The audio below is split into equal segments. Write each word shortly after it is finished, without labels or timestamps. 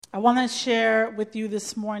I want to share with you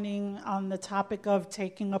this morning on the topic of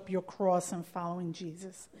taking up your cross and following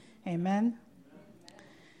Jesus. Amen.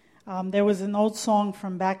 There was an old song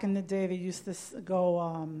from back in the day that used to go,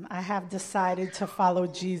 I have decided to follow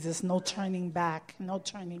Jesus, no turning back, no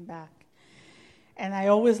turning back. And I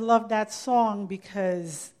always loved that song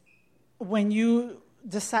because when you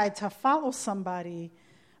decide to follow somebody,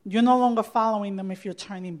 you're no longer following them if you're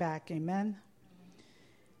turning back. Amen.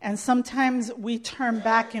 And sometimes we turn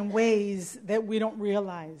back in ways that we don't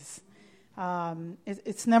realize.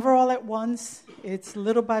 It's never all at once. It's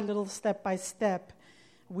little by little, step by step.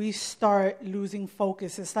 We start losing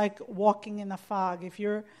focus. It's like walking in a fog. If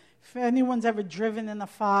anyone's ever driven in a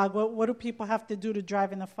fog, what do people have to do to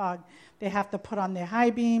drive in a fog? They have to put on their high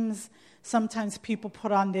beams. Sometimes people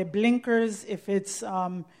put on their blinkers. If it's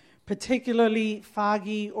particularly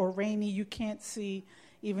foggy or rainy, you can't see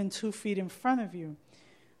even 2 feet in front of you.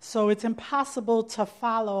 So it's impossible to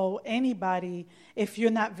follow anybody if you're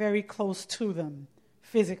not very close to them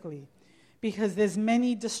physically, because there's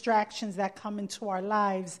many distractions that come into our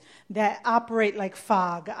lives that operate like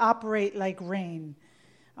fog, operate like rain.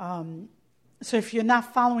 So if you're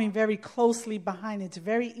not following very closely behind, it's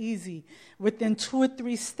very easy. Within 2 or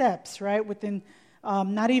 3 steps, right? Within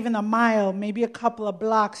not even a mile, maybe a couple of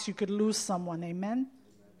blocks, you could lose someone. Amen?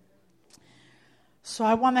 So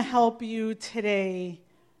I want to help you today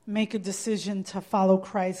make a decision to follow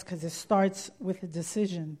Christ, because it starts with a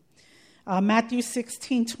decision. Matthew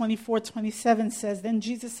 16:24-27 says, Then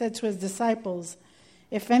Jesus said to his disciples,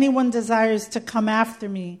 If anyone desires to come after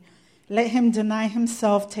me, let him deny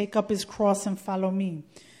himself, take up his cross, and follow me.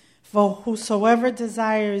 For whosoever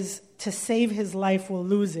desires to save his life will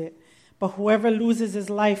lose it, but whoever loses his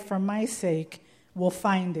life for my sake will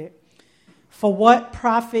find it. For what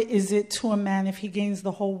profit is it to a man if he gains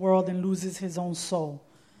the whole world and loses his own soul?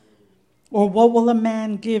 Or what will a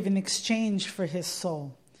man give in exchange for his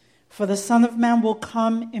soul? For the Son of Man will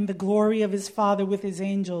come in the glory of his Father with his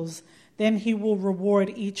angels. Then he will reward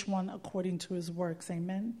each one according to his works.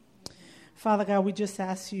 Amen. Father God, we just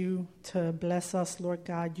ask you to bless us, Lord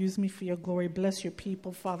God. Use me for your glory. Bless your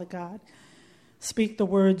people, Father God. Speak the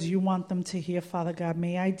words you want them to hear, Father God.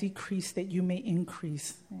 May I decrease that you may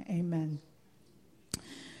increase. Amen.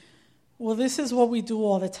 Well, this is what we do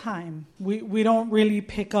all the time. We don't really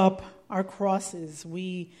pick up our crosses.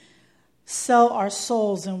 We sell our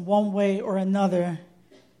souls in one way or another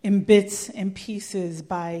in bits and pieces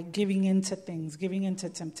by giving into things, giving into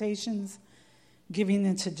temptations, giving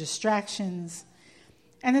into distractions.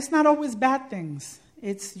 And it's not always bad things.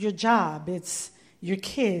 It's your job, it's your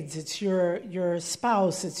kids, it's your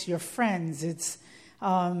spouse, it's your friends, it's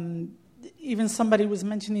even somebody was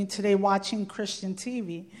mentioning today watching Christian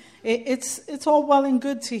TV. It's all well and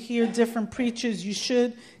good to hear different preachers. You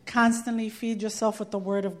should constantly feed yourself with the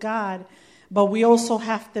Word of God, but we also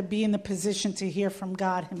have to be in the position to hear from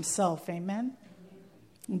God himself, amen?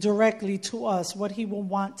 Directly to us, what he will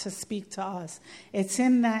want to speak to us. It's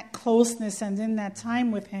in that closeness and in that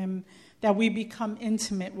time with him that we become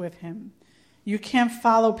intimate with him. You can't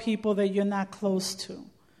follow people that you're not close to.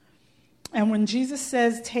 And when Jesus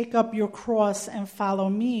says, take up your cross and follow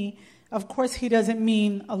me, of course he doesn't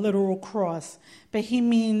mean a literal cross, but he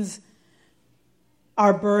means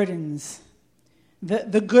our burdens,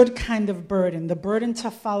 the good kind of burden, the burden to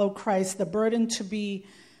follow Christ, the burden to be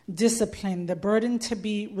disciplined, the burden to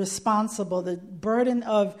be responsible, the burden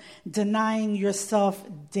of denying yourself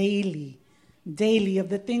daily of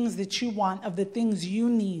the things that you want, of the things you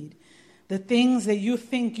need, the things that you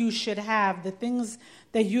think you should have, the things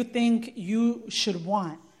that you think you should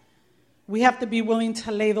want. We have to be willing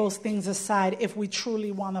to lay those things aside if we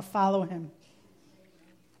truly want to follow him.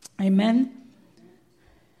 Amen?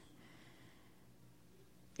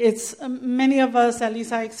 It's many of us, at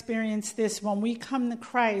least I experienced this, when we come to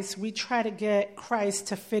Christ, we try to get Christ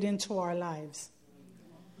to fit into our lives.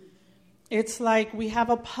 It's like we have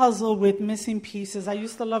a puzzle with missing pieces. I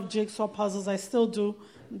used to love jigsaw puzzles. I still do.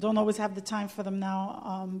 Don't always have the time for them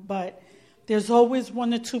now, but there's always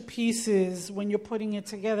 1 or 2 pieces when you're putting it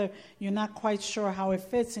together. You're not quite sure how it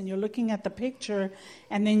fits, and you're looking at the picture,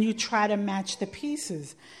 and then you try to match the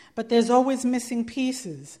pieces. But there's always missing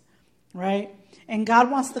pieces, right? And God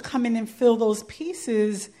wants to come in and fill those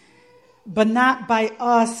pieces, but not by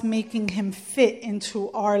us making him fit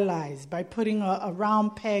into our lives, by putting a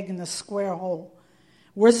round peg in a square hole.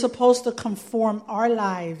 We're supposed to conform our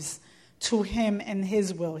lives to him and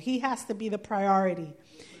his will. He has to be the priority.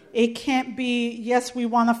 It can't be, yes, we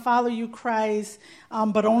want to follow you, Christ,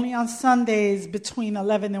 but only on Sundays between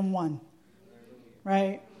 11 and 1,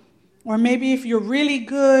 right? Or maybe if you're really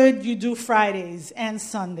good, you do Fridays and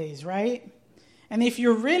Sundays, right? And if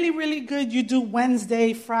you're really, really good, you do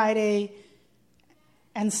Wednesday, Friday,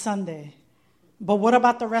 and Sunday. But what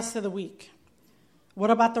about the rest of the week?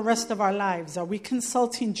 What about the rest of our lives? Are we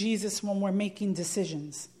consulting Jesus when we're making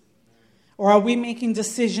decisions? Or are we making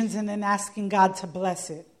decisions and then asking God to bless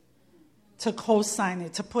it, to co-sign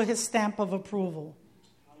it, to put his stamp of approval?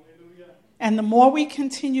 Hallelujah. And the more we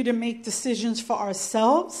continue to make decisions for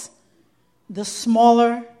ourselves, the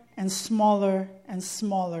smaller and smaller and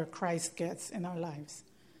smaller Christ gets in our lives.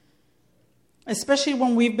 Especially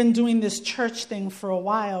when we've been doing this church thing for a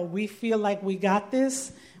while, we feel like we got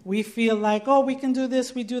this. We feel like, oh, we can do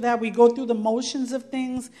this, we do that. We go through the motions of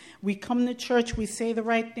things. We come to church, we say the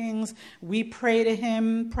right things. We pray to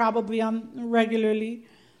him probably regularly.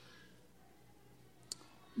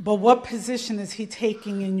 But what position is he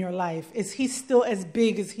taking in your life? Is he still as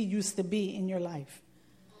big as he used to be in your life?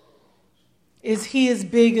 Is he as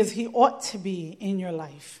big as he ought to be in your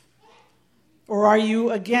life? Or are you,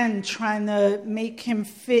 again, trying to make him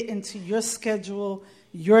fit into your schedule,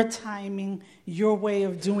 your timing, your way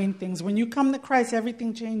of doing things? When you come to Christ,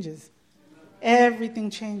 everything changes.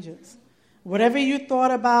 Everything changes. Whatever you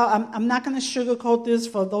thought about, I'm not going to sugarcoat this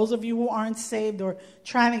for those of you who aren't saved or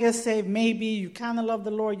trying to get saved. Maybe you kind of love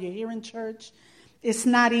the Lord, you're here in church. It's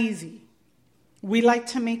not easy. We like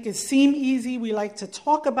to make it seem easy. We like to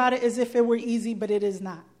talk about it as if it were easy, but it is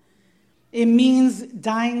not. It means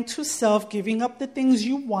dying to self, giving up the things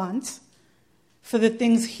you want for the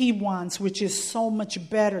things he wants, which is so much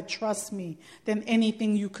better, trust me, than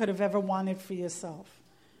anything you could have ever wanted for yourself.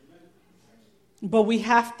 But we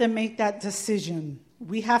have to make that decision.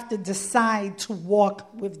 We have to decide to walk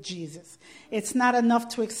with Jesus. It's not enough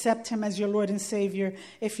to accept him as your Lord and Savior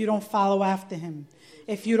if you don't follow after him,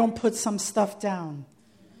 if you don't put some stuff down,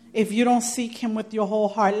 if you don't seek him with your whole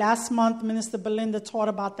heart. Last month, Minister Belinda taught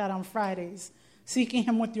about that on Fridays, seeking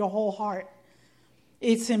him with your whole heart.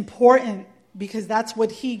 It's important because that's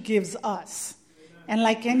what he gives us. And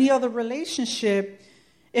like any other relationship,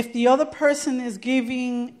 if the other person is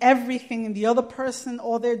giving everything and the other person,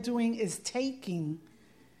 all they're doing is taking,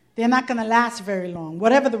 they're not going to last very long.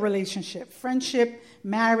 Whatever the relationship, friendship,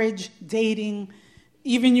 marriage, dating,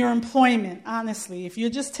 even your employment, honestly. If you're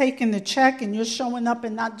just taking the check and you're showing up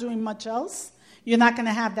and not doing much else, you're not going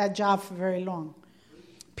to have that job for very long.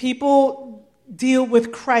 People deal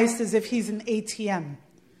with Christ as if he's an ATM.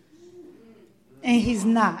 And he's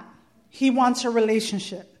not. He wants a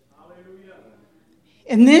relationship.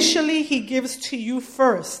 Initially, he gives to you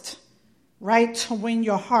first, right, to win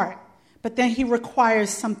your heart. But then he requires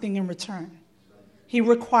something in return. He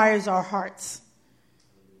requires our hearts.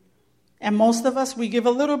 And most of us, we give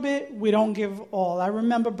a little bit, we don't give all. I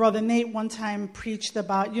remember Brother Nate one time preached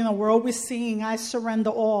about, we're always singing, I surrender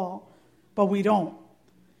all, but we don't.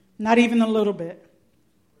 Not even a little bit.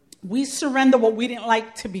 We surrender what we didn't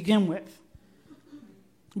like to begin with.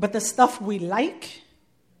 But the stuff we like,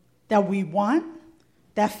 that we want,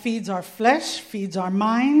 that feeds our flesh, feeds our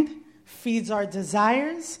mind, feeds our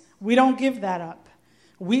desires, we don't give that up.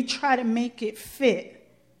 We try to make it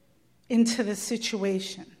fit into the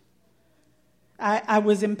situation. I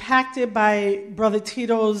was impacted by Brother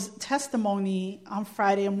Tito's testimony on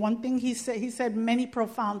Friday, and one thing he said many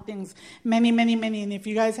profound things, many, and if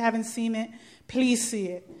you guys haven't seen it, please see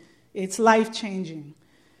it. It's life-changing.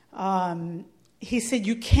 He said,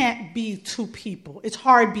 you can't be two people. It's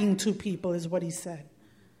hard being two people, is what he said.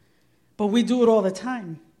 But we do it all the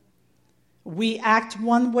time. We act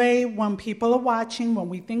one way when people are watching, when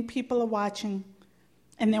we think people are watching,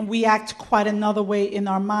 and then we act quite another way in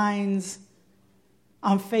our minds,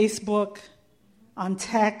 on Facebook, on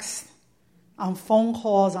text, on phone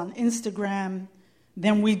calls, on Instagram,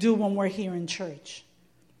 than we do when we're here in church,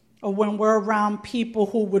 or when we're around people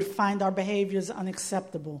who would find our behaviors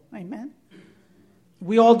unacceptable. Amen?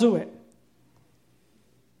 We all do it.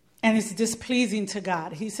 And it's displeasing to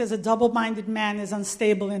God. He says a double-minded man is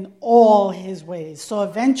unstable in all his ways. So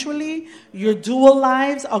eventually, your dual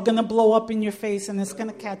lives are going to blow up in your face, and it's going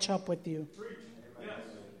to catch up with you.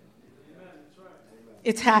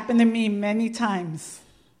 It's happened to me many times.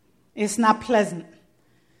 It's not pleasant.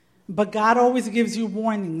 But God always gives you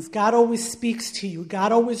warnings. God always speaks to you.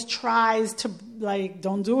 God always tries to,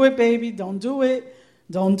 don't do it, baby. Don't do it.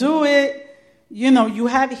 Don't do it.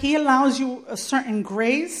 He allows you a certain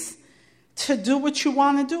grace to do what you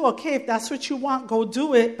want to do. Okay, if that's what you want, go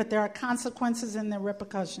do it. But there are consequences and there are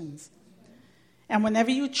repercussions. And whenever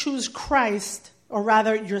you choose Christ, or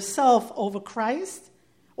rather yourself over Christ,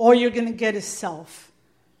 all you're going to get is self.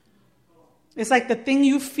 It's like the thing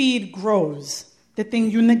you feed grows. The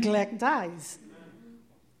thing you neglect dies.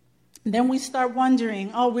 Then we start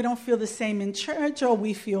wondering, oh, we don't feel the same in church, or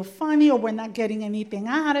we feel funny, or we're not getting anything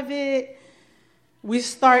out of it. We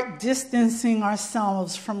start distancing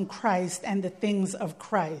ourselves from Christ and the things of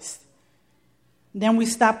Christ. Then we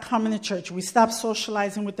stop coming to church. We stop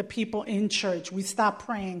socializing with the people in church. We stop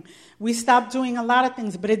praying. We stop doing a lot of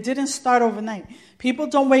things, but it didn't start overnight. People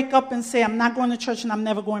don't wake up and say, I'm not going to church and I'm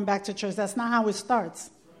never going back to church. That's not how it starts.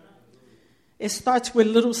 It starts with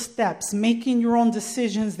little steps, making your own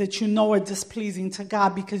decisions that you know are displeasing to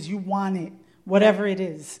God because you want it, whatever it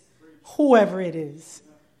is, whoever it is.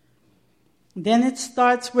 Then it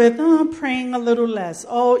starts with praying a little less.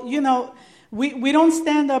 Oh, we don't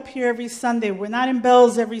stand up here every Sunday. We're not in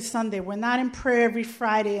bells every Sunday. We're not in prayer every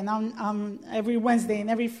Friday and on every Wednesday and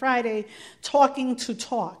every Friday talking to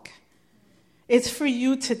talk. It's for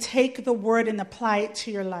you to take the word and apply it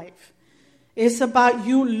to your life. It's about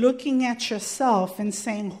you looking at yourself and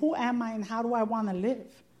saying, who am I and how do I want to live?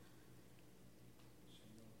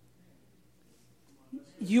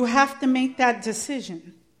 You have to make that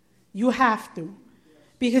decision. You have to.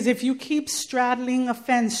 Because if you keep straddling a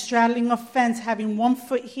fence, having 1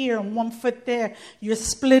 foot here and 1 foot there, you're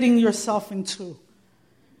splitting yourself in two.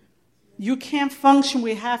 You can't function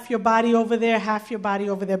with half your body over there, half your body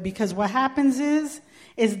over there. Because what happens is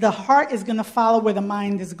the heart is going to follow where the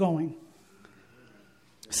mind is going.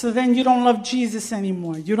 So then you don't love Jesus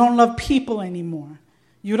anymore. You don't love people anymore.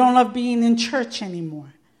 You don't love being in church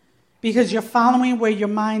anymore. Because you're following where your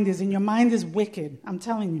mind is, and your mind is wicked. I'm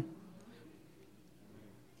telling you.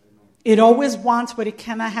 It always wants what it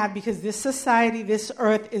cannot have because this society, this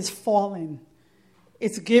earth is fallen.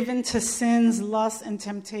 It's given to sins, lusts, and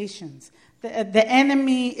temptations. The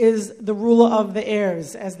enemy is the ruler of the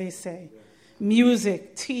airs, as they say.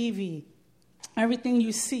 Music, TV, everything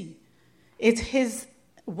you see. It's his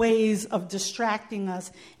ways of distracting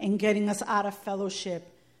us and getting us out of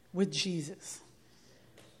fellowship with Jesus.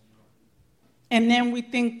 And then we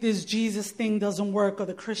think this Jesus thing doesn't work or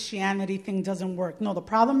the Christianity thing doesn't work. No, the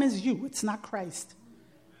problem is you. It's not Christ.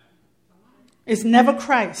 It's never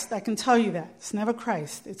Christ. I can tell you that. It's never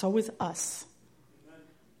Christ. It's always us.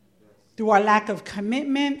 Through our lack of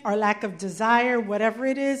commitment, our lack of desire, whatever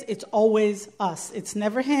it is, it's always us. It's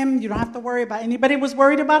never him. You don't have to worry about it. Anybody was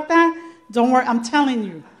worried about that? Don't worry. I'm telling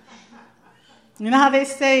you. You know how they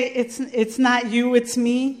say it's not you, it's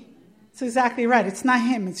me? It's exactly right. It's not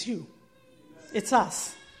him, it's you. It's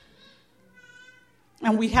us.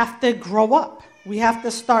 And we have to grow up. We have to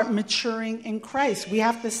start maturing in Christ. We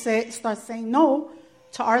have to start saying no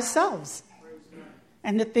to ourselves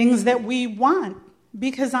and the things that we want.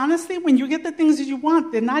 Because honestly, when you get the things that you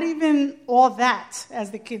want, they're not even all that,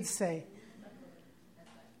 as the kids say.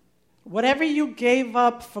 Whatever you gave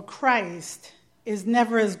up for Christ is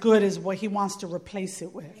never as good as what he wants to replace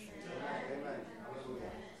it with.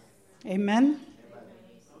 Amen?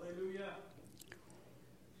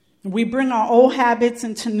 We bring our old habits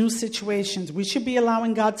into new situations. We should be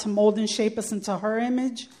allowing God to mold and shape us into her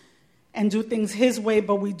image and do things his way,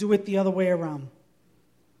 but we do it the other way around.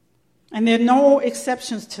 And there are no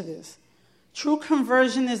exceptions to this. True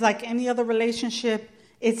conversion is like any other relationship.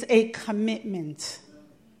 It's a commitment.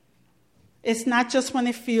 It's not just when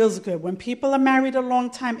it feels good. When people are married a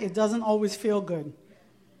long time, it doesn't always feel good.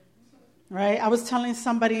 Right? I was telling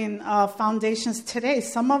somebody in Foundations today,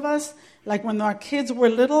 some of us, like when our kids were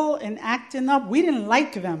little and acting up, we didn't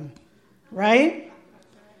like them. Right?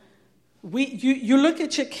 You look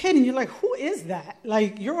at your kid and you're like, who is that?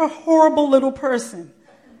 Like, you're a horrible little person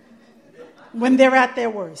when they're at their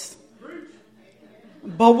worst.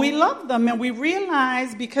 But we love them, and we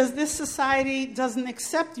realize because this society doesn't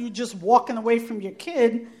accept you just walking away from your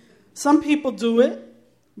kid. Some people do it,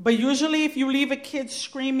 but usually if you leave a kid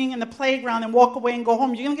screaming in the playground and walk away and go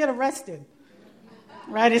home, you're going to get arrested.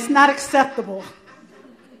 Right? It's not acceptable.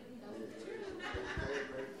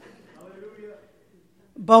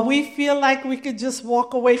 But we feel like we could just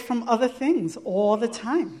walk away from other things all the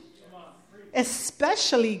time,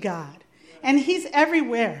 especially God. And he's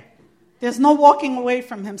everywhere. There's no walking away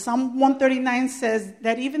from him. Psalm 139 says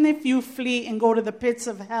that even if you flee and go to the pits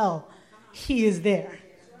of hell, he is there.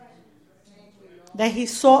 That he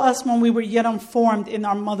saw us when we were yet unformed in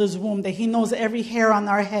our mother's womb. That he knows every hair on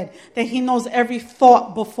our head. That he knows every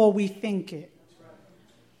thought before we think it.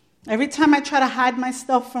 Every time I try to hide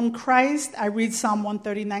myself from Christ, I read Psalm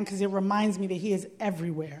 139 because it reminds me that he is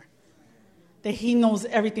everywhere. That he knows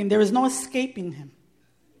everything. There is no escaping him.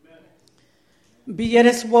 But yet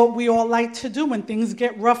it's what we all like to do. When things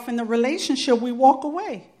get rough in the relationship, we walk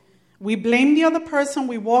away. We blame the other person,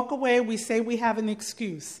 we walk away, we say we have an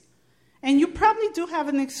excuse. And you probably do have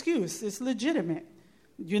an excuse. It's legitimate.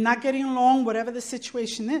 You're not getting along, whatever the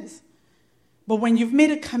situation is. But when you've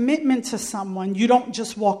made a commitment to someone, you don't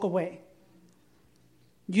just walk away.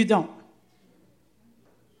 You don't.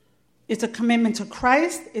 It's a commitment to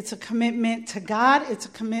Christ. It's a commitment to God. It's a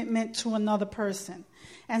commitment to another person.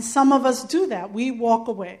 And some of us do that. We walk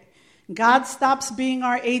away. God stops being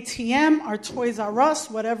our ATM, our Toys R Us,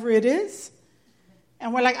 whatever it is.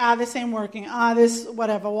 And we're like, this ain't working. This,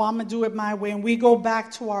 whatever. Well, I'm going to do it my way. And we go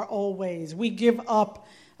back to our old ways. We give up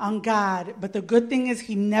on God. But the good thing is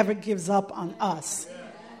he never gives up on us.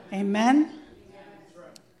 Amen?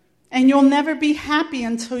 And you'll never be happy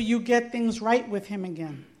until you get things right with him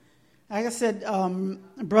again. Like I said,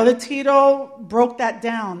 Brother Tito broke that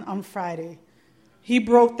down on Friday. He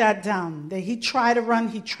broke that down. That he tried to run,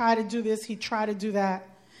 he tried to do this, he tried to do that.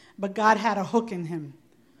 But God had a hook in him.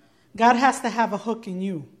 God has to have a hook in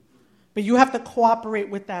you. But you have to cooperate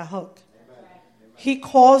with that hook. He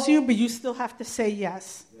calls you, but you still have to say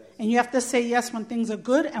yes. And you have to say yes when things are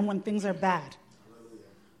good and when things are bad.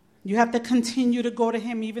 You have to continue to go to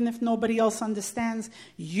him even if nobody else understands.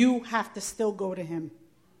 You have to still go to him.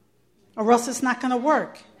 Or else it's not going to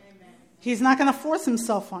work. He's not going to force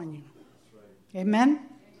himself on you. Amen?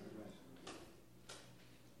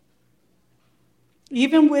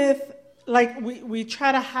 Even with, like, we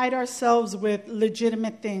try to hide ourselves with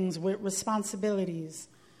legitimate things, with responsibilities,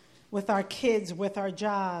 with our kids, with our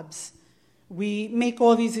jobs. We make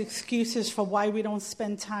all these excuses for why we don't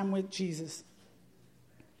spend time with Jesus.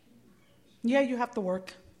 Yeah, you have to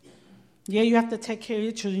work. Yeah, you have to take care of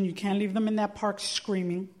your children. You can't leave them in that park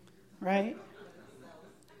screaming, right?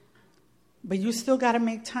 But you still got to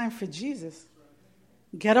make time for Jesus.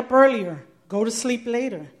 Get up earlier. Go to sleep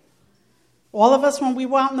later. All of us, when we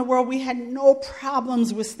were out in the world, we had no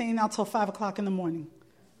problems with staying out till 5 o'clock in the morning.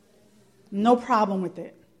 No problem with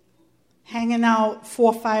it. Hanging out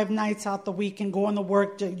 4 or 5 nights out the week and going to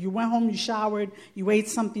work. You went home, you showered, you ate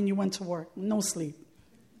something, you went to work. No sleep.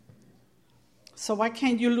 So why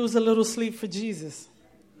can't you lose a little sleep for Jesus?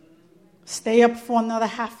 Stay up for another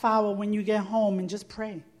half hour when you get home and just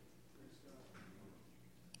pray.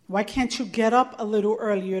 Why can't you get up a little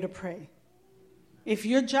earlier to pray? If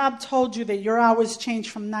your job told you that your hours change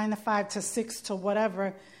from 9 to 5 to 6 to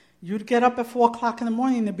whatever, you'd get up at 4 o'clock in the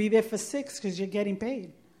morning to be there for 6 because you're getting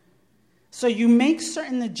paid. So you make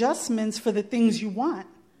certain adjustments for the things you want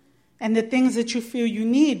and the things that you feel you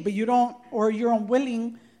need, but you don't, or you're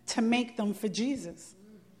unwilling to make them for Jesus.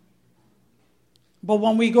 But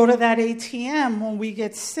when we go to that ATM, when we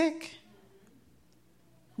get sick,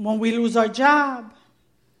 when we lose our job,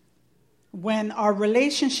 when our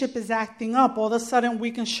relationship is acting up, all of a sudden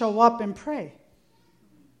we can show up and pray.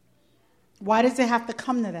 Why does it have to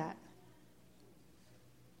come to that?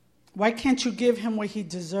 Why can't you give him what he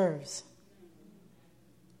deserves?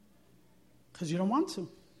 Because you don't want to.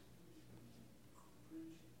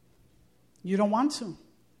 You don't want to.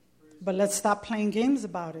 But let's stop playing games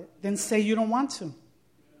about it. Then say you don't want to.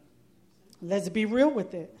 Let's be real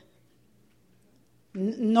with it.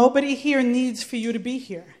 Nobody here needs for you to be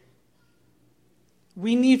here.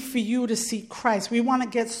 We need for you to seek Christ. We want to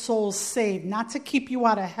get souls saved, not to keep you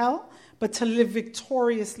out of hell, but to live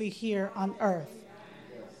victoriously here on earth.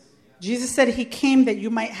 Jesus said he came that you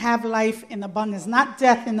might have life in abundance, not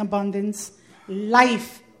death in abundance,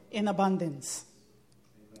 life in abundance.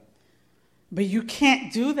 But you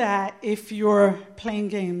can't do that if you're playing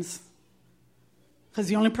games, because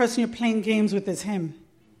the only person you're playing games with is him.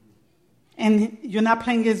 And you're not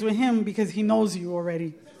playing games with him because he knows you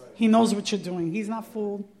already. He knows what you're doing. He's not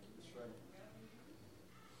fooled.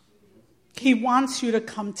 He wants you to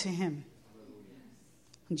come to him.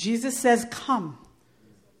 Jesus says, come,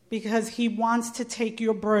 because he wants to take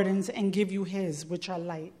your burdens and give you his, which are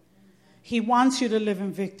light. He wants you to live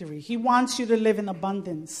in victory. He wants you to live in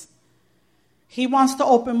abundance. He wants to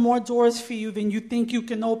open more doors for you than you think you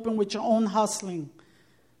can open with your own hustling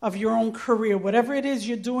of your own career. Whatever it is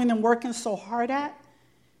you're doing and working so hard at,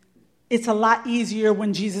 it's a lot easier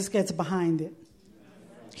when Jesus gets behind it.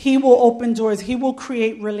 He will open doors. He will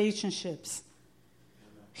create relationships.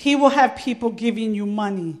 He will have people giving you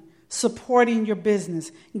money, supporting your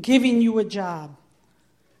business, giving you a job,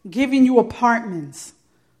 giving you apartments.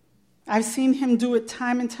 I've seen him do it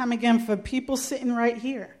time and time again for people sitting right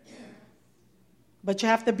here. But you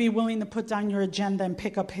have to be willing to put down your agenda and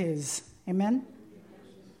pick up his. Amen?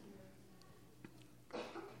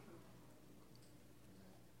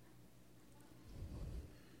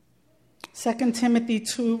 Second Timothy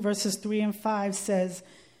 2, verses 3 and 5 says,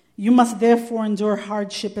 you must therefore endure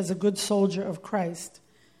hardship as a good soldier of Christ.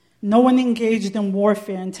 No one engaged in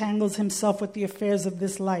warfare entangles himself with the affairs of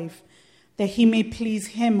this life, that he may please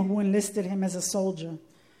him who enlisted him as a soldier.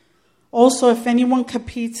 Also, if anyone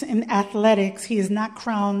competes in athletics, he is not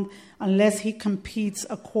crowned unless he competes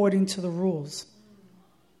according to the rules.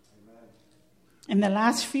 In the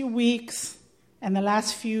last few weeks and the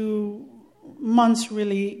last few months,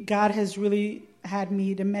 really, God has really had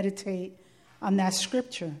me to meditate on that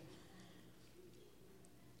scripture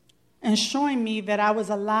and showing me that I was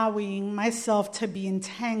allowing myself to be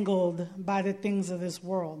entangled by the things of this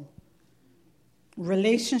world.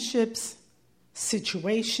 Relationships,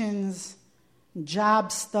 situations,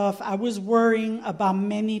 job stuff. I was worrying about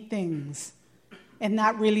many things and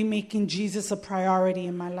not really making Jesus a priority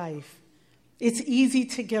in my life. It's easy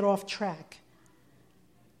to get off track.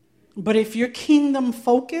 But if you're kingdom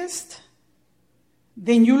focused,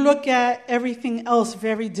 then you look at everything else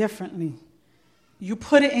very differently. You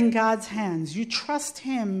put it in God's hands. You trust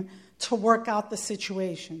him to work out the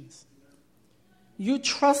situations. You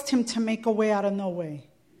trust him to make a way out of no way.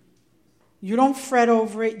 You don't fret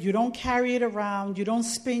over it. You don't carry it around. You don't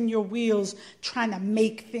spin your wheels trying to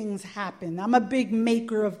make things happen. I'm a big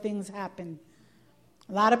maker of things happen.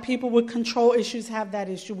 A lot of people with control issues have that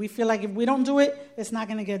issue. We feel like if we don't do it, it's not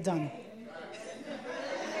going to get done.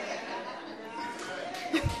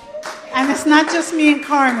 And it's not just me and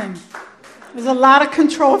Carmen. There's a lot of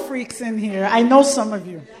control freaks in here. I know some of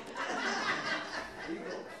you.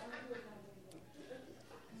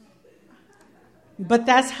 But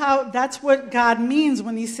that's what God means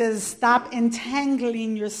when he says, stop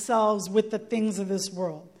entangling yourselves with the things of this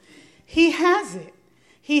world. He has it.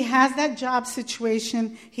 He has that job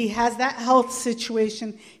situation. He has that health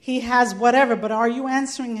situation. He has whatever. But are you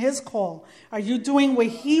answering his call? Are you doing what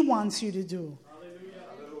he wants you to do?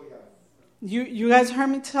 You guys heard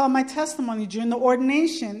me tell my testimony during the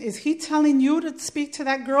ordination. Is he telling you to speak to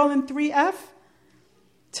that girl in 3F?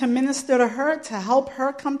 To minister to her, to help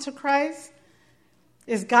her come to Christ?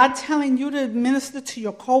 Is God telling you to minister to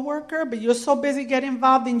your coworker, but you're so busy getting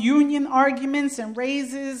involved in union arguments and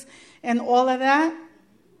raises and all of that?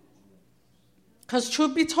 Because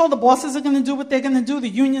truth be told, the bosses are going to do what they're going to do. The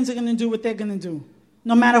unions are going to do what they're going to do.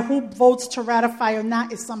 No matter who votes to ratify or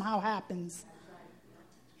not, it somehow happens.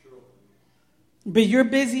 But you're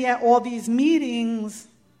busy at all these meetings.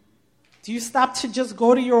 Do you stop to just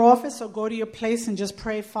go to your office or go to your place and just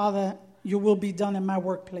pray, Father, your will be done in my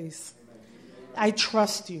workplace? I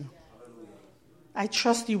trust you. I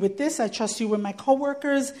trust you with this. I trust you with my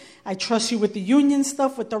coworkers. I trust you with the union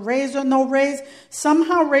stuff, with the raise or no raise.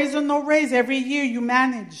 Somehow, raise or no raise, every year you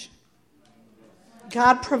manage.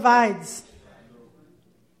 God provides.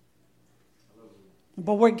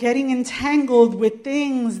 But we're getting entangled with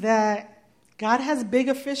things that God has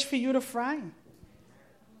bigger fish for you to fry.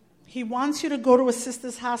 He wants you to go to a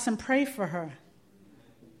sister's house and pray for her.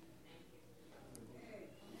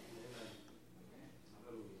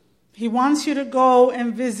 He wants you to go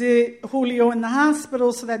and visit Julio in the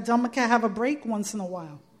hospital so that Delma can have a break once in a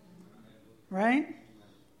while. Right?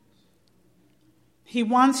 He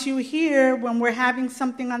wants you here when we're having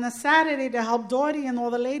something on a Saturday to help Dottie and all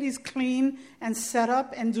the ladies clean and set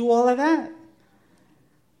up and do all of that.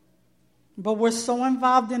 But we're so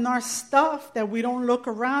involved in our stuff that we don't look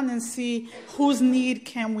around and see whose need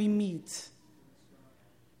can we meet.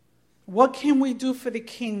 What can we do for the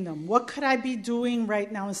kingdom? What could I be doing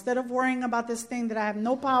right now? Instead of worrying about this thing that I have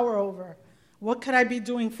no power over, what could I be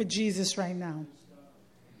doing for Jesus right now?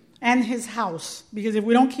 And his house. Because if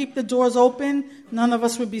we don't keep the doors open, none of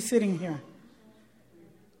us would be sitting here.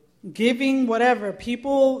 Giving, whatever.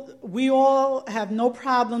 People, we all have no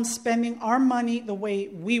problem spending our money the way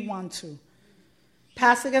we want to.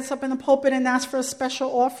 Pastor gets up in the pulpit and asks for a special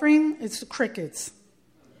offering, it's crickets.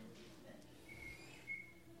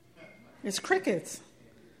 It's crickets.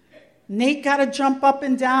 Nate got to jump up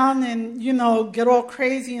and down and, get all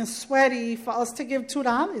crazy and sweaty for us to give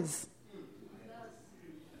 $2.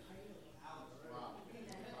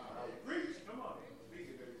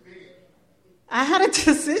 I had a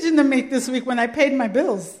decision to make this week when I paid my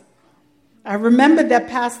bills. I remembered that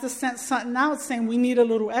Pastor sent something out saying we need a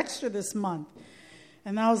little extra this month.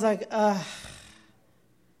 And I was like,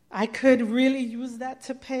 I could really use that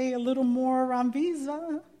to pay a little more on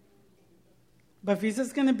Visa. But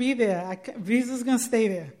Visa's going to be there. Visa's going to stay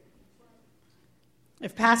there.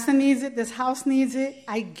 If Pastor needs it, this house needs it,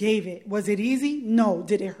 I gave it. Was it easy? No.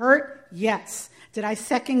 Did it hurt? Yes. Did I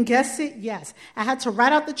second guess it? Yes. I had to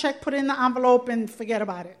write out the check, put it in the envelope, and forget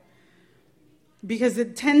about it. Because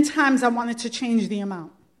 10 times I wanted to change the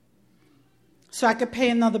amount so I could pay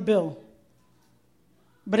another bill.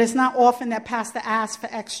 But it's not often that Pastor asks for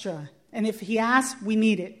extra. And if he asks, we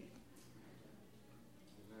need it.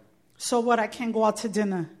 So what? I can't go out to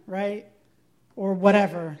dinner, right? Or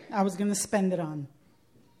whatever I was going to spend it on.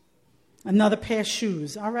 Another pair of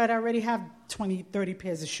shoes. All right, I already have 20, 30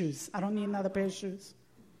 pairs of shoes. I don't need another pair of shoes.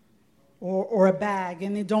 Or a bag,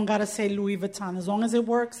 and it don't got to say Louis Vuitton. As long as it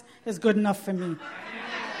works, it's good enough for me.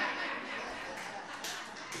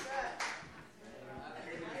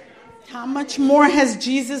 How much more has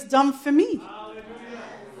Jesus done for me?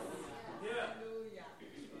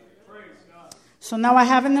 So now I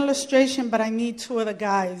have an illustration, but I need two of the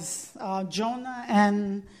guys, Jonah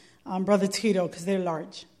and Brother Tito, because they're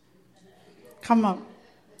large. Come up.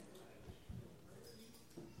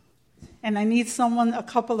 And I need someone, a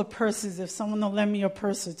couple of purses, if someone will lend me a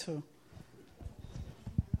purse or two.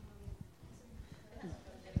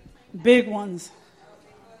 Big ones.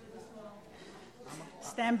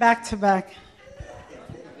 Stand back to back.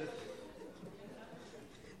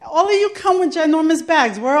 All of you come with ginormous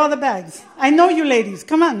bags. Where are all the bags? I know you ladies.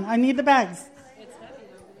 Come on, I need the bags.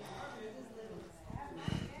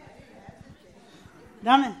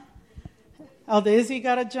 Dame. Elder Izzy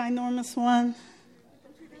got a ginormous one.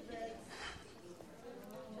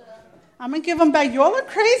 I'm going to give them back. Y'all are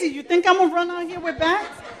crazy. You think I'm going to run out here with bags?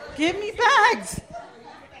 Give me bags.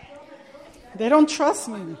 They don't trust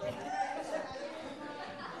me.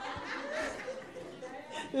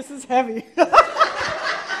 This is heavy.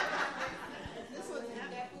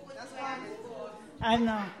 I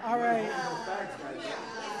know. All right.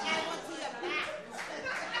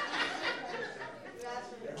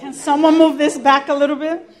 Can someone move this back a little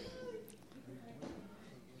bit?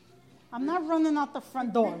 I'm not running out the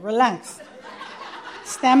front door. Relax.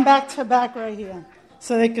 Stand back to back right here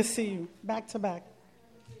so they can see you. Back to back.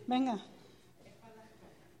 Venga.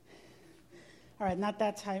 All right, not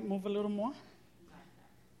that tight. Move a little more.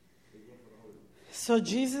 So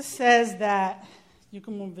Jesus says that, you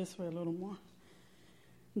can move this way a little more.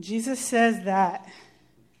 Jesus says that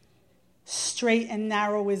straight and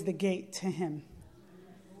narrow is the gate to him.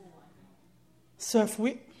 So if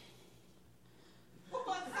we...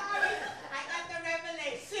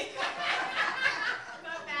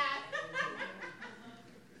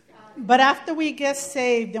 But after we get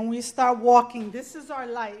saved and we start walking, this is our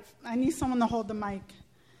life. I need someone to hold the mic.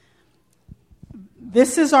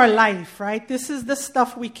 This is our life, right? This is the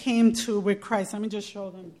stuff we came to with Christ. Let me just show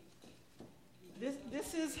them.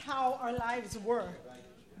 This is how our lives were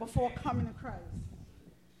before coming to Christ.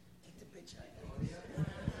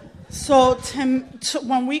 So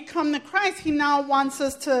when we come to Christ, he now wants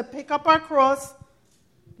us to pick up our cross,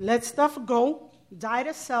 let stuff go, die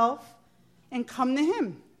to self, and come to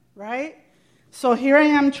him. Right? So here I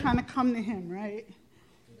am trying to come to him, right?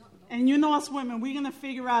 And you know us women, we're going to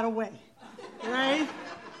figure out a way, right?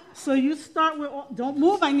 So you start with, don't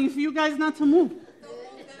move, I need for you guys not to move.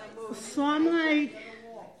 So I'm like,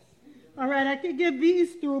 all right, I could get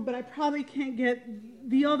these through, but I probably can't get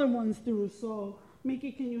the other ones through. So,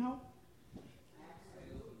 Mickey, can you help?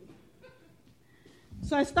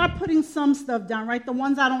 So I start putting some stuff down, right? The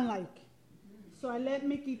ones I don't like. So I let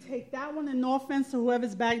Mickey take that one, and no offense to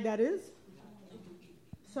whoever's bag that is.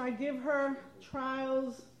 So I give her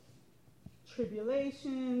trials,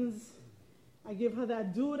 tribulations. I give her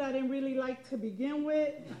that dude I didn't really like to begin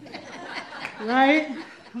with. Right?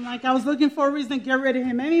 I'm like, I was looking for a reason to get rid of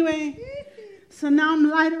him anyway. So now I'm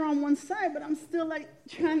lighter on one side, but I'm still like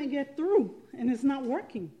trying to get through, and it's not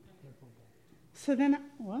working. So then,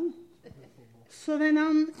 So then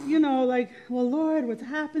I'm, like, well, Lord, what's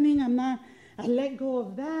happening? I let go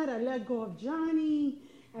of that. I let go of Johnny.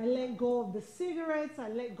 I let go of the cigarettes. I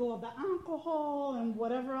let go of the alcohol and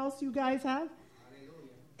whatever else you guys have.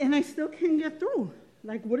 And I still can't get through.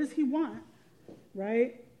 Like, what does he want?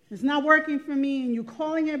 Right? It's not working for me. And you're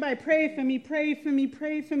calling everybody, pray for me, pray for me,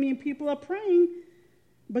 pray for me. And people are praying.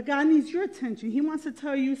 But God needs your attention. He wants to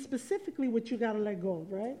tell you specifically what you got to let go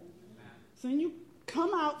of, right? So then you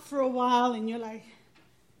come out for a while and you're like,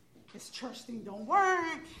 this church thing don't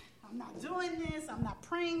work. I'm not doing this. I'm not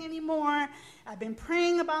praying anymore. I've been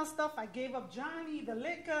praying about stuff. I gave up Johnny, the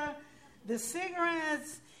liquor, the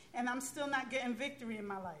cigarettes, and I'm still not getting victory in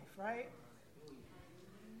my life, right?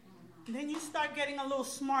 Then you start getting a little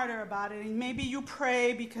smarter about it, and maybe you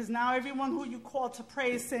pray because now everyone who you call to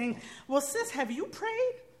pray is saying, well, sis, have you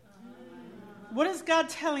prayed? What is God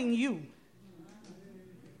telling you?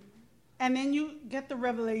 And then you get the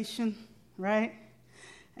revelation, right?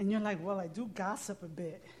 And you're like, well, I do gossip a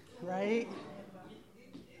bit. Right?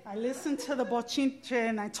 I listen to the bochinche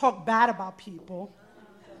and I talk bad about people.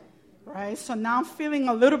 Right? So now I'm feeling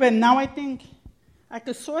a little bit, now I think I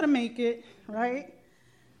could sort of make it, right?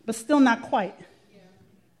 But still not quite.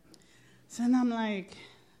 So then I'm like,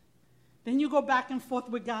 then you go back and forth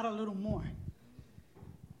with God a little more.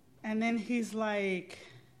 And then he's like,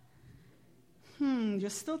 you're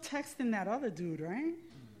still texting that other dude, right?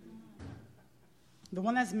 The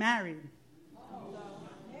one that's married.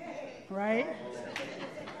 Right?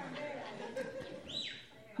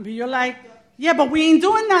 But you're like, yeah, but we ain't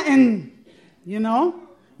doing nothing. You know?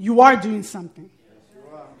 You are doing something.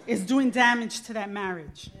 It's doing damage to that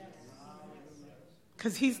marriage.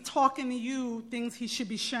 Because he's talking to you things he should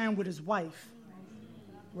be sharing with his wife.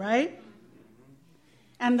 Right?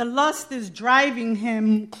 And the lust is driving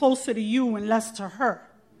him closer to you and less to her.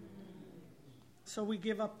 So we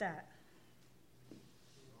give up that.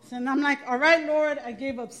 So and I'm like, all right, Lord, I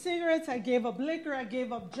gave up cigarettes, I gave up liquor, I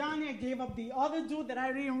gave up Johnny, I gave up the other dude that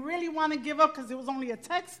I didn't really want to give up because it was only a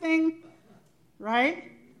text thing.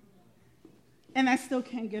 Right? And I still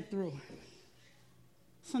can't get through.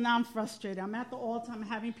 So now I'm frustrated. I'm at the altar. I'm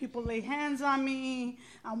having people lay hands on me.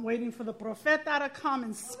 I'm waiting for the profeta to come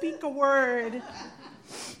and speak a word.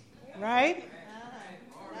 Right?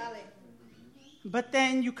 But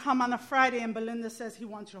then you come on a Friday and Belinda says he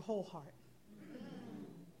wants your whole heart.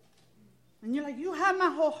 And you're like, you have my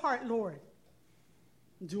whole heart, Lord.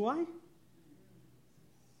 Do I?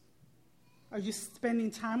 Are you spending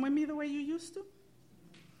time with me the way you used to?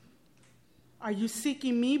 Are you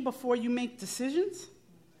seeking me before you make decisions?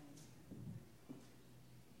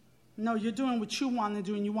 No, you're doing what you want to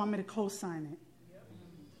do and you want me to co-sign it.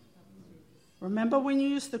 Remember when you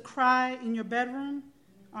used to cry in your bedroom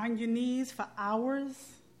on your knees for hours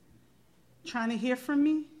trying to hear from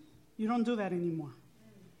me? You don't do that anymore.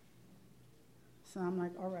 So I'm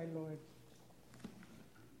like, all right, Lord,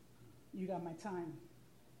 you got my time.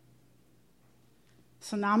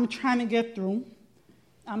 So now I'm trying to get through.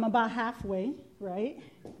 I'm about halfway, right?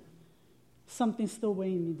 Something's still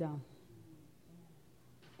weighing me down.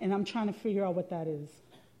 And I'm trying to figure out what that is.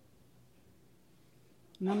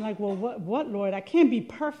 And I'm like, well, what, Lord? I can't be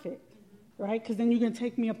perfect, right? Because then you're going to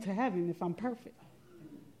take me up to heaven if I'm perfect.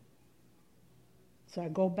 So I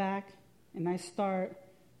go back and I start,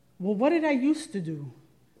 well, what did I used to do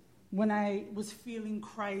when I was feeling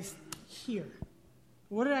Christ here?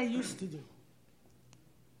 What did I used to do?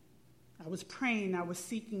 I was praying, I was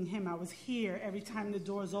seeking him, I was here every time the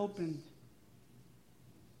doors opened.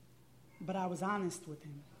 But I was honest with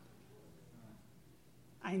him.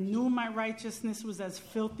 I knew my righteousness was as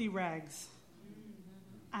filthy rags.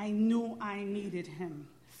 I knew I needed him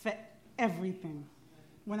for everything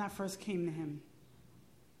when I first came to him.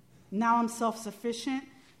 Now I'm self-sufficient.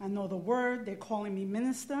 I know the word. They're calling me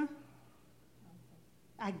minister.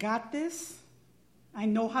 I got this. I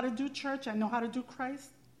know how to do church. I know how to do Christ.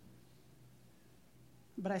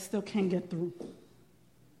 But I still can't get through.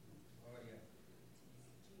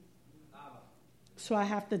 So I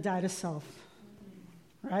have to die to self,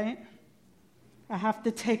 right? I have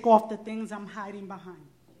to take off the things I'm hiding behind.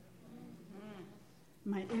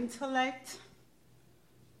 My intellect,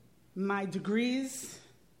 my degrees,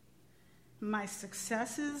 my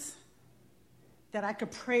successes, that I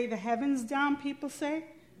could pray the heavens down, people say.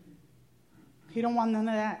 He don't want none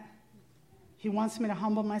of that. He wants me to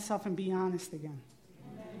humble myself and be honest again.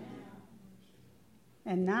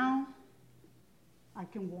 And now, I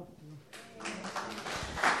can walk through.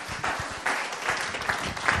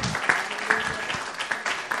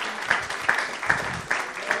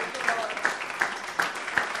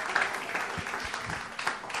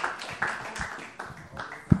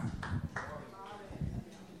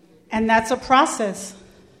 And that's a process.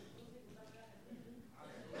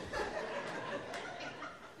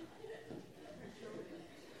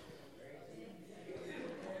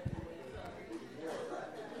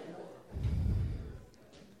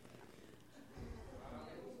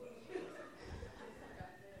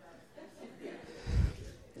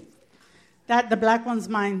 The black one's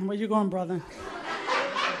mine. Where you going, brother?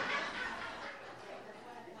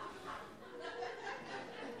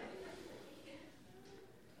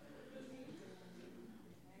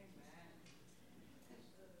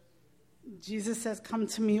 Jesus says, come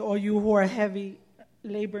to me, all you who are heavy,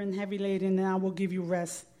 labor and heavy laden, and I will give you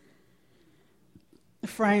rest.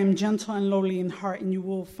 For I am gentle and lowly in heart, and you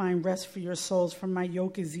will find rest for your souls, for my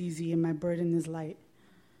yoke is easy and my burden is light.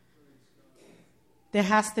 There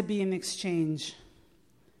has to be an exchange.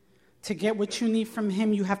 To get what you need from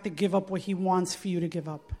him, you have to give up what he wants for you to give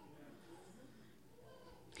up.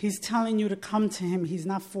 He's telling you to come to him. He's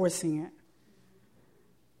not forcing it.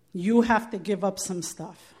 You have to give up some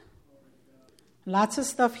stuff. Lots of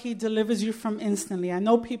stuff he delivers you from instantly. I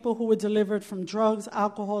know people who were delivered from drugs,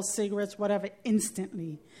 alcohol, cigarettes, whatever,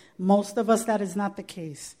 instantly. Most of us, that is not the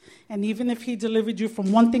case. And even if he delivered you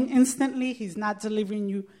from one thing instantly, he's not delivering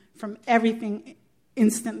you from everything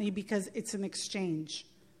instantly because it's an exchange.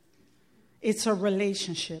 It's a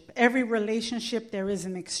relationship. Every relationship, there is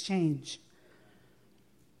an exchange.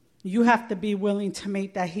 You have to be willing to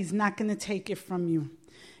make that. He's not going to take it from you.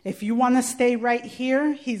 If you want to stay right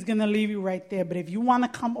here, he's going to leave you right there. But if you want to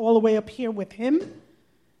come all the way up here with him,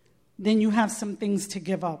 then you have some things to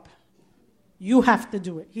give up. You have to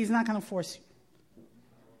do it. He's not going to force you.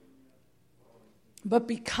 But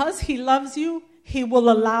because he loves you, he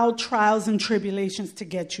will allow trials and tribulations to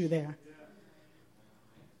get you there.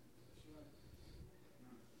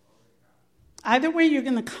 Either way, you're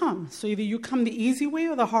going to come. So either you come the easy way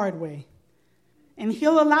or the hard way. And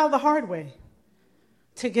he'll allow the hard way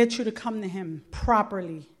to get you to come to him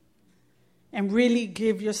properly. And really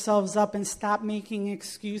give yourselves up and stop making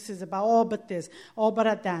excuses about, oh, but this, oh,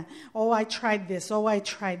 but that, oh, I tried this, oh, I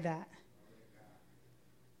tried that.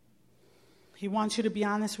 He wants you to be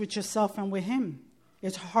honest with yourself and with him.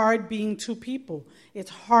 It's hard being two people.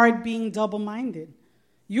 It's hard being double-minded.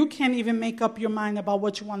 You can't even make up your mind about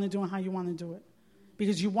what you want to do and how you want to do it.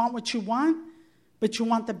 Because you want what you want, but you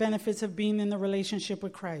want the benefits of being in the relationship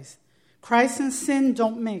with Christ. Christ and sin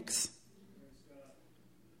don't mix.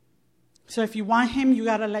 So if you want him, you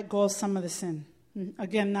got to let go of some of the sin.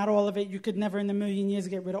 Again, not all of it. You could never in a million years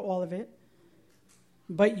get rid of all of it.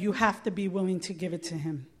 But you have to be willing to give it to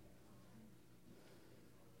him.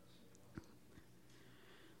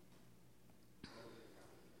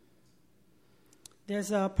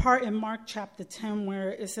 There's a part in Mark chapter 10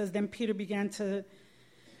 where it says, then Peter began to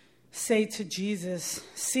say to Jesus,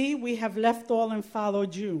 see, we have left all and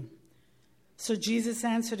followed you. So Jesus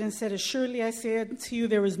answered and said, assuredly I say to you,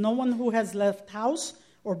 there is no one who has left house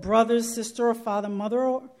or brothers, sister or father, mother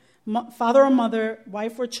or mother,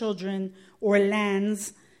 wife or children, or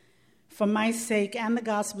lands for my sake and the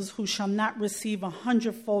gospel's, who shall not receive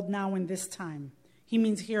 100-fold now in this time. He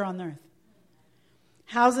means here on earth.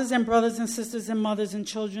 Houses and brothers and sisters and mothers and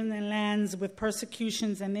children and lands with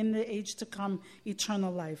persecutions, and in the age to come,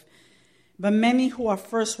 eternal life. But many who are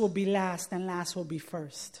first will be last, and last will be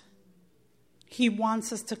first. He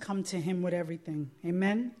wants us to come to him with everything.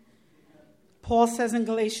 Amen? Paul says in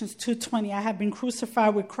Galatians 2:20, I have been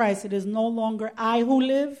crucified with Christ. It is no longer I who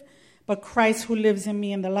live, but Christ who lives in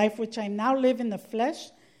me. And the life which I now live in the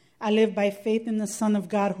flesh, I live by faith in the Son of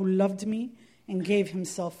God who loved me and gave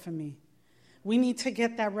himself for me. We need to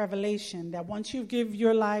get that revelation that once you give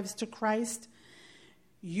your lives to Christ,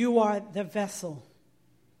 you are the vessel.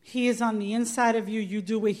 He is on the inside of you. You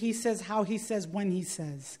do what he says, how he says, when he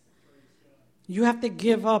says. You have to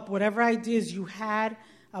give up whatever ideas you had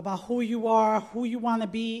about who you are, who you want to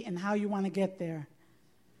be, and how you want to get there.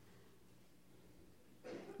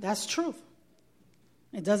 That's truth.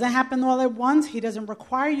 It doesn't happen all at once. He doesn't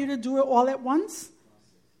require you to do it all at once.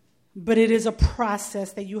 But it is a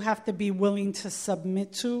process that you have to be willing to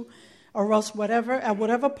submit to, or else at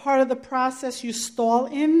whatever part of the process you stall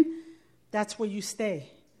in, that's where you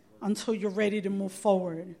stay until you're ready to move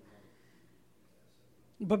forward.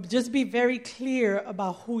 But just be very clear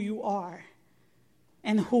about who you are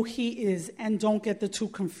and who he is, and don't get the two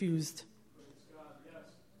confused.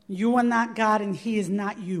 You are not God and he is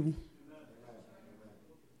not you.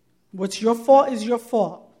 What's your fault is your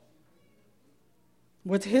fault.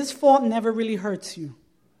 What's his fault never really hurts you.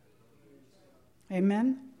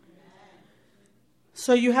 Amen?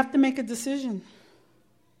 So you have to make a decision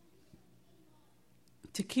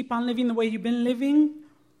to keep on living the way you've been living,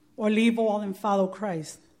 or leave all and follow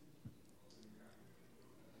Christ.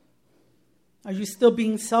 Are you still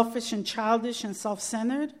being selfish and childish and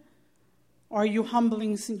self-centered? Or are you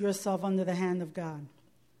humbling yourself under the hand of God?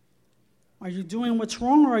 Are you doing what's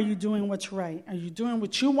wrong, or are you doing what's right? Are you doing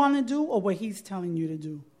what you want to do, or what he's telling you to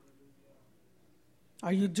do?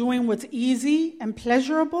 Are you doing what's easy and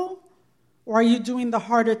pleasurable, or are you doing the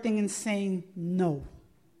harder thing and saying no?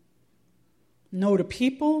 No to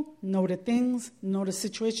people, no to things, no to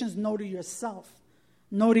situations, no to yourself.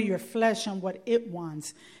 No to your flesh and what it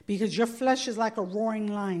wants. Because your flesh is like a roaring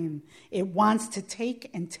lion. It wants to take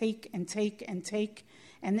and take and take and take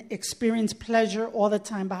and experience pleasure all the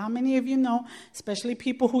time. But how many of you know, especially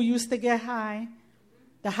people who used to get high,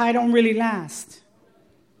 the high don't really last.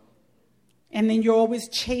 And then you're always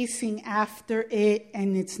chasing after it,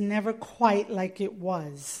 and it's never quite like it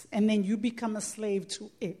was. And then you become a slave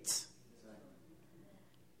to it.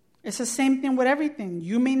 It's the same thing with everything.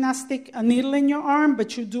 You may not stick a needle in your arm,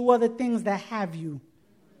 but you do other things that have you.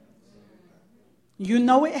 You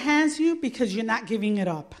know it has you because you're not giving it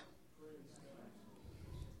up.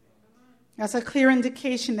 That's a clear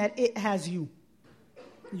indication that it has you.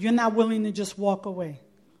 You're not willing to just walk away.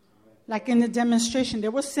 Like in the demonstration,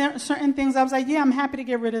 there were certain things I was like, yeah, I'm happy to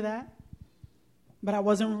get rid of that. But I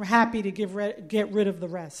wasn't happy to get rid of the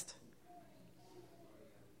rest.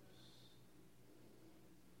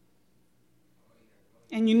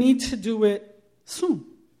 And you need to do it soon.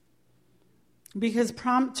 Because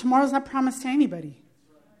tomorrow's not promised to anybody.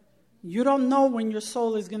 You don't know when your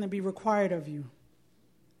soul is going to be required of you.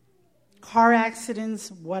 Car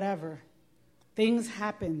accidents, whatever. Things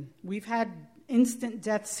happen. We've had instant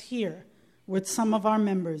deaths here with some of our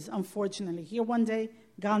members, unfortunately. Here one day,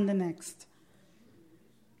 gone the next.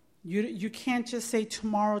 You can't just say,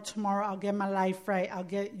 tomorrow, I'll get my life right.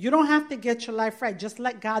 You don't have to get your life right. Just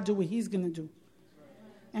let God do what he's going to do.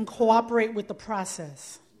 And cooperate with the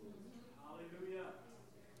process.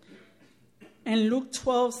 In Luke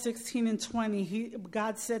 12, 16, and 20,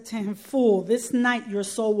 God said to him, "Fool, this night your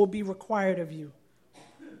soul will be required of you.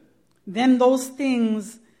 Then those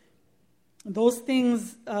things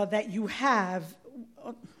that you have,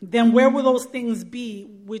 then where will those things be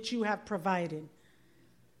which you have provided?"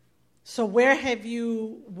 So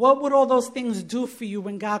what would all those things do for you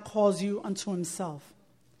when God calls you unto himself?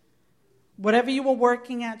 Whatever you were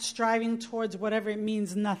working at, striving towards, whatever, it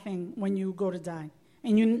means nothing when you go to die.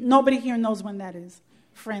 And nobody here knows when that is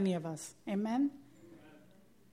for any of us. Amen?